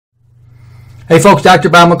Hey folks, Dr.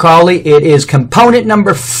 Bob McCauley. It is component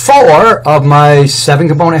number 4 of my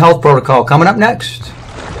 7-component health protocol. Coming up next.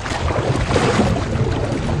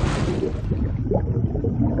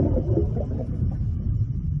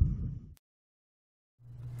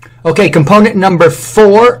 Okay, component number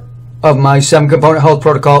 4 of my 7-component health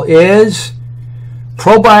protocol is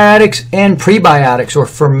probiotics and prebiotics, or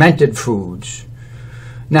fermented foods.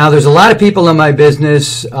 Now, there's a lot of people in my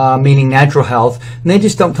business, meaning natural health, and they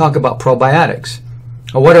just don't talk about probiotics.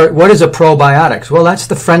 What is a probiotics? Well, that's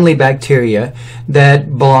the friendly bacteria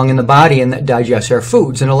that belong in the body and that digest our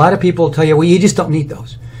foods. And a lot of people will tell you, well, you just don't need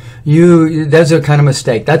those. That's a kind of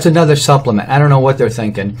mistake. That's another supplement. I don't know what they're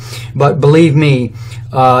thinking, but believe me,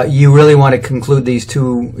 you really want to conclude these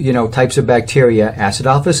two, types of bacteria,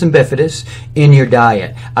 Acidophilus and bifidus, in your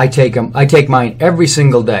diet. I take mine every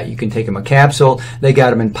single day. You can take them a capsule. They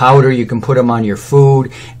got them in powder. You can put them on your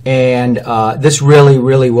food, and this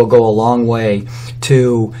really will go a long way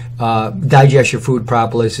to digest your food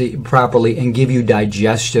properly and give you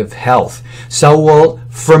digestive health. So will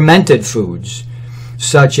fermented foods,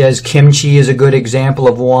 such as kimchi is a good example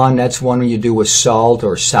of one. That's one you do with salt,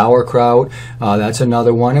 or sauerkraut. That's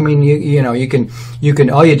another one. I mean, you can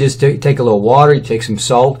all you just take a little water, you take some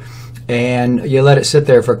salt, and you let it sit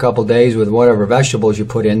there for a couple days with whatever vegetables you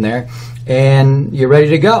put in there, and you're ready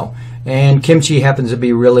to go. And kimchi happens to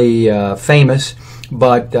be really famous,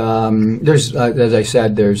 but there's, as I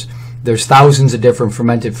said, there's thousands of different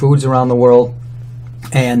fermented foods around the world.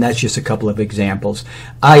 And that's just a couple of examples.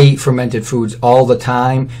 I eat fermented foods all the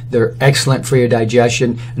time. They're excellent for your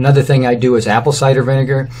digestion. Another thing I do is apple cider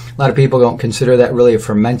vinegar. A lot of people don't consider that really a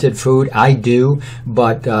fermented food. I do,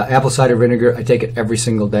 but apple cider vinegar, I take it every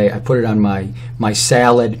single day. I put it on my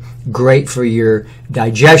salad. Great for your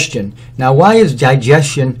digestion. Now, why is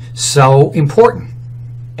digestion so important?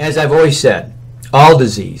 As I've always said, all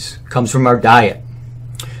disease comes from our diet.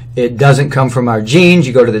 It doesn't come from our genes.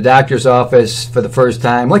 You go to the doctor's office for the first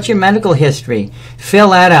time. What's your medical history? Fill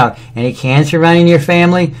that out. Any cancer running in your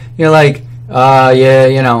family? You're like,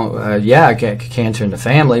 yeah, cancer in the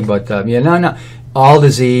family, but no. All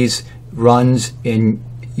disease runs in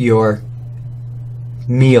your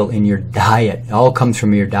meal, in your diet. It all comes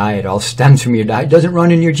from your diet. It all stems from your diet. It doesn't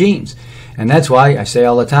run in your genes. And that's why I say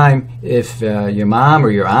all the time, if your mom or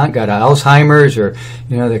your aunt got Alzheimer's, or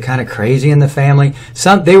they're kind of crazy in the family,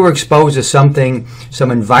 they were exposed to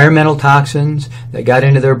some environmental toxins that got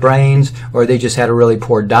into their brains, or they just had a really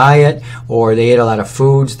poor diet, or they ate a lot of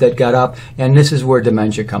foods that got up, and this is where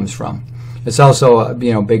dementia comes from. It's also a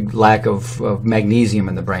big lack of magnesium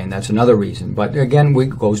in the brain. That's another reason. But again,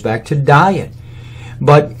 it goes back to diet.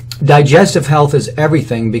 But digestive health is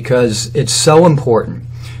everything, because it's so important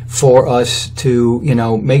for us to,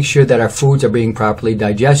 make sure that our foods are being properly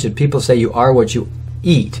digested. People say you are what you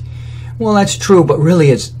eat. Well, that's true, but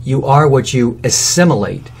really you are what you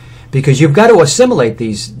assimilate, because you've got to assimilate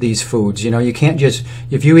these foods. You can't just,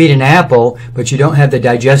 if you eat an apple, but you don't have the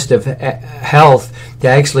digestive health to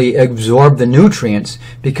actually absorb the nutrients,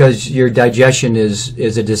 because your digestion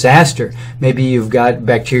is a disaster. Maybe you've got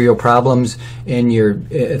bacterial problems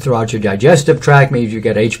throughout your digestive tract. Maybe you've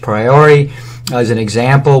got H. pylori, as an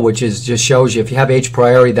example, which just shows you if you have H.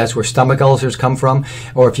 pylori, that's where stomach ulcers come from.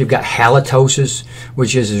 Or if you've got halitosis,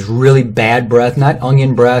 which is really bad breath, not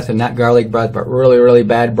onion breath and not garlic breath, but really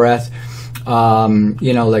bad breath.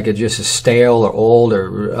 Like it just is stale or old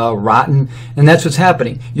or rotten. And that's what's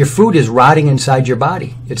happening. Your food is rotting inside your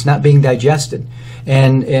body. It's not being digested.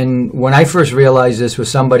 And when I first realized this with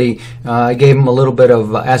somebody, I gave them a little bit of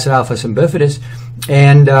Acidophilus and bifidus,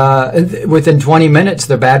 and within 20 minutes,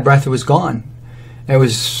 their bad breath was gone. It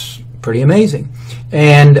was pretty amazing.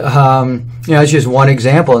 And it's just one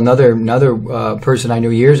example. Another person I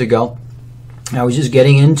knew years ago, I was just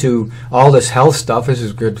getting into all this health stuff. This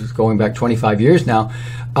is going back 25 years now.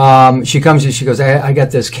 She comes and she goes, I got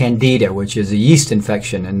this Candida, which is a yeast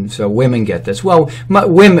infection, and so women get this. Well,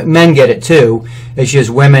 men get it too. It's just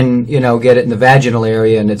women, get it in the vaginal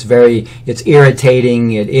area, and it's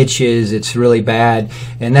irritating, it itches, it's really bad,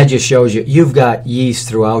 and that just shows you've got yeast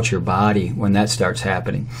throughout your body when that starts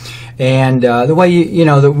happening. And the way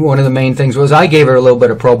one of the main things was I gave her a little bit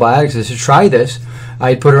of probiotics. I said, try this.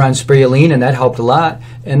 I put her on spirulina, and that helped a lot.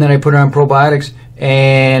 And then I put her on probiotics,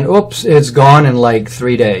 and oops, it's gone in like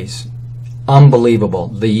 3 days. Unbelievable,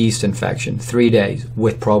 the yeast infection, 3 days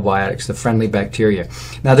with probiotics, the friendly bacteria.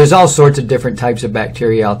 Now, there's all sorts of different types of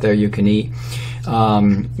bacteria out there you can eat,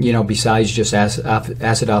 besides just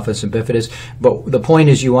Acidophilus and bifidus. But the point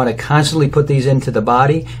is you want to constantly put these into the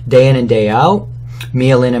body, day in and day out,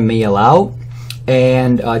 meal in and meal out.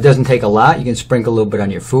 And it doesn't take a lot. You can sprinkle a little bit on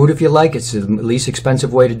your food if you like. It's the least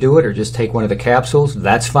expensive way to do it, or just take one of the capsules.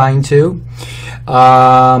 That's fine too.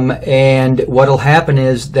 And what'll happen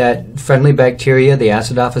is that friendly bacteria, the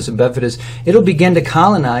Acidophilus bifidus, it'll begin to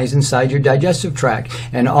colonize inside your digestive tract.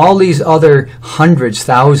 And all these other hundreds,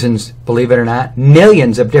 thousands, believe it or not,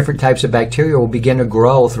 millions of different types of bacteria will begin to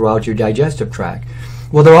grow throughout your digestive tract.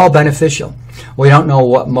 Well, they're all beneficial. We don't know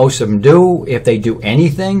what most of them do, if they do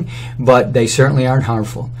anything, but they certainly aren't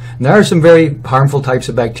harmful. And there are some very harmful types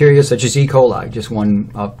of bacteria, such as E. coli, just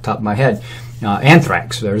one off the top of my head.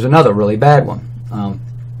 Anthrax, there's another really bad one.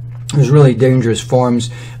 There's really dangerous forms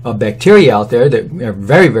of bacteria out there that are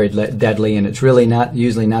very, very deadly, and it's really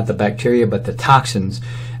usually not the bacteria, but the toxins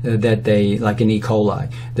that they, like in E.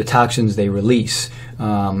 coli, the toxins they release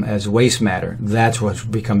as waste matter. That's what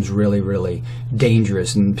becomes really, really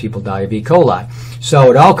dangerous, and people die of E. coli. So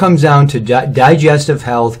it all comes down to digestive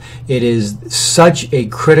health. It is such a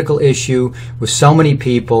critical issue with so many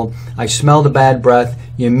people. I smell the bad breath.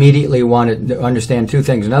 You immediately want to understand two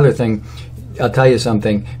things. Another thing, I'll tell you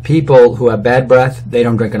something. People who have bad breath, they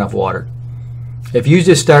don't drink enough water. If you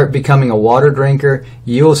just start becoming a water drinker,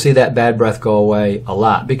 you will see that bad breath go away a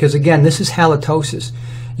lot. Because again, this is halitosis.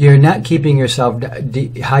 You're not keeping yourself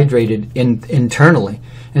dehydrated internally.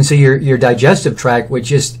 And so your digestive tract,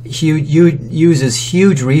 which is uses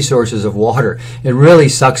huge resources of water, it really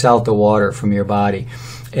sucks out the water from your body.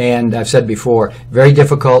 And I've said before, very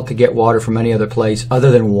difficult to get water from any other place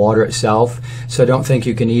other than water itself. So don't think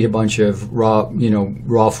you can eat a bunch of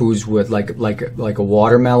raw foods with like a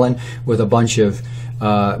watermelon with a bunch of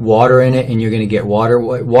water in it, and you're going to get water.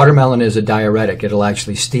 Watermelon is a diuretic. It'll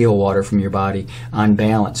actually steal water from your body on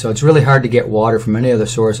balance. So it's really hard to get water from any other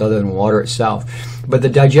source other than water itself. But the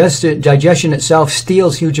digestion itself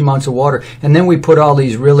steals huge amounts of water. And then we put all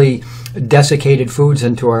these really desiccated foods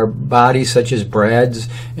into our bodies, such as breads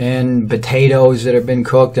and potatoes that have been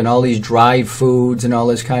cooked, and all these dried foods and all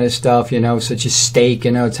this kind of stuff, such as steak,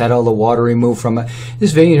 it's had all the water removed from it.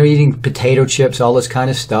 Eating potato chips, all this kind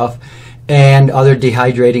of stuff. And other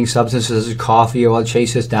dehydrating substances, coffee will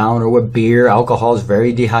chase us down, or with beer. Alcohol is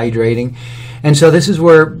very dehydrating. And so this is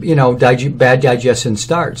where, bad digestion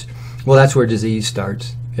starts. Well, that's where disease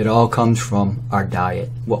starts. It all comes from our diet,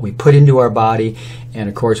 what we put into our body. And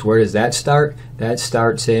of course, where does that start? That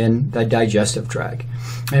starts in the digestive tract.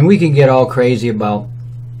 And we can get all crazy about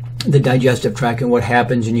the digestive tract and what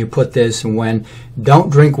happens when you put this and when. Don't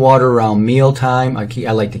drink water around mealtime. I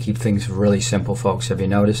like to keep things really simple, folks. Have you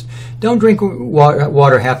noticed? Don't drink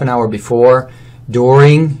water half an hour before,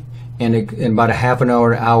 during, and about a half an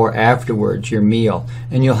hour afterwards your meal,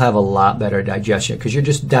 and you'll have a lot better digestion, because you're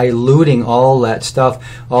just diluting all that stuff,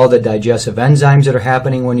 all the digestive enzymes that are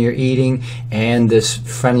happening when you're eating, and this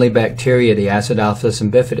friendly bacteria, the Acidophilus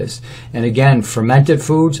bifidus. And again, fermented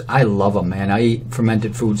foods, I love them, man. I eat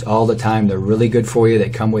fermented foods all the time. They're really good for you. They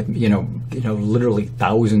come with literally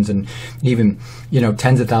thousands and even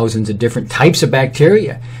tens of thousands of different types of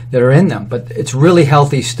bacteria that are in them. But it's really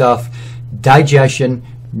healthy stuff. Digestion,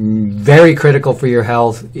 very critical for your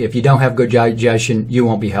health. If you don't have good digestion, you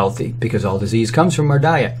won't be healthy, because all disease comes from our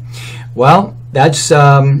diet. Well, that's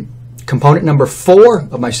component number 4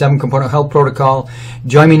 of my 7-component health protocol.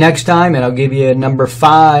 Join me next time, and I'll give you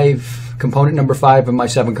component number 5 of my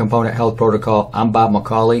 7-component health protocol. I'm Bob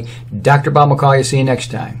McCauley. Dr. Bob McCauley. I'll see you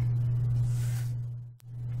next time.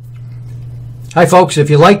 Hi, folks. If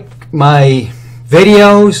you like my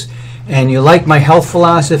videos, and you like my health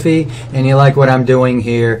philosophy, and you like what I'm doing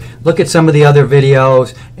here, look at some of the other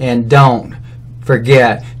videos, and don't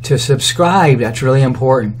forget to subscribe. That's really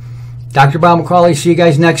important. Dr. Bob McCauley, see you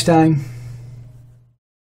guys next time.